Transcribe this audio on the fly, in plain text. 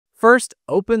First,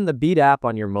 open the Beat app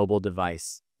on your mobile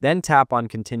device. Then tap on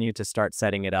Continue to start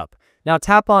setting it up. Now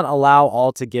tap on Allow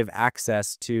All to give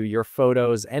access to your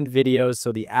photos and videos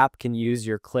so the app can use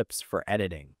your clips for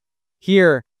editing.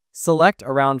 Here, select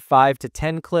around 5 to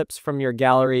 10 clips from your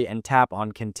gallery and tap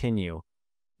on Continue.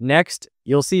 Next,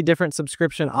 you'll see different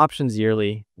subscription options: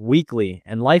 yearly, weekly,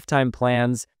 and lifetime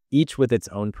plans, each with its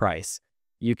own price.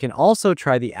 You can also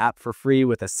try the app for free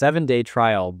with a 7-day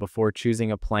trial before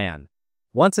choosing a plan.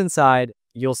 Once inside,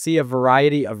 you'll see a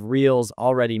variety of reels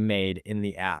already made in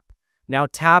the app. Now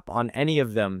tap on any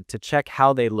of them to check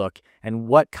how they look and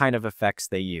what kind of effects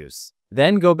they use.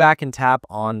 Then go back and tap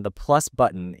on the plus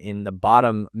button in the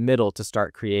bottom middle to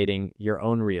start creating your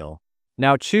own reel.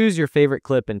 Now choose your favorite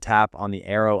clip and tap on the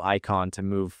arrow icon to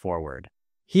move forward.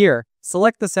 Here,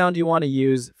 select the sound you want to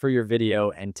use for your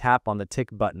video and tap on the tick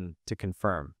button to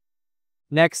confirm.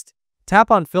 Next, tap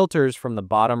on Filters from the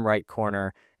bottom right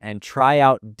corner and try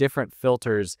out different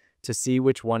filters to see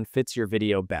which one fits your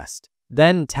video best.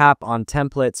 Then tap on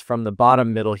Templates from the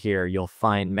bottom middle. Here, you'll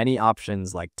find many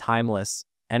options like timeless,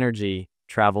 energy,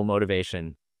 travel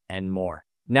motivation, and more.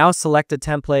 Now select a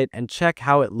template and check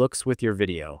how it looks with your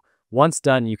video. Once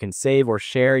done, you can save or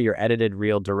share your edited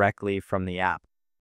reel directly from the app.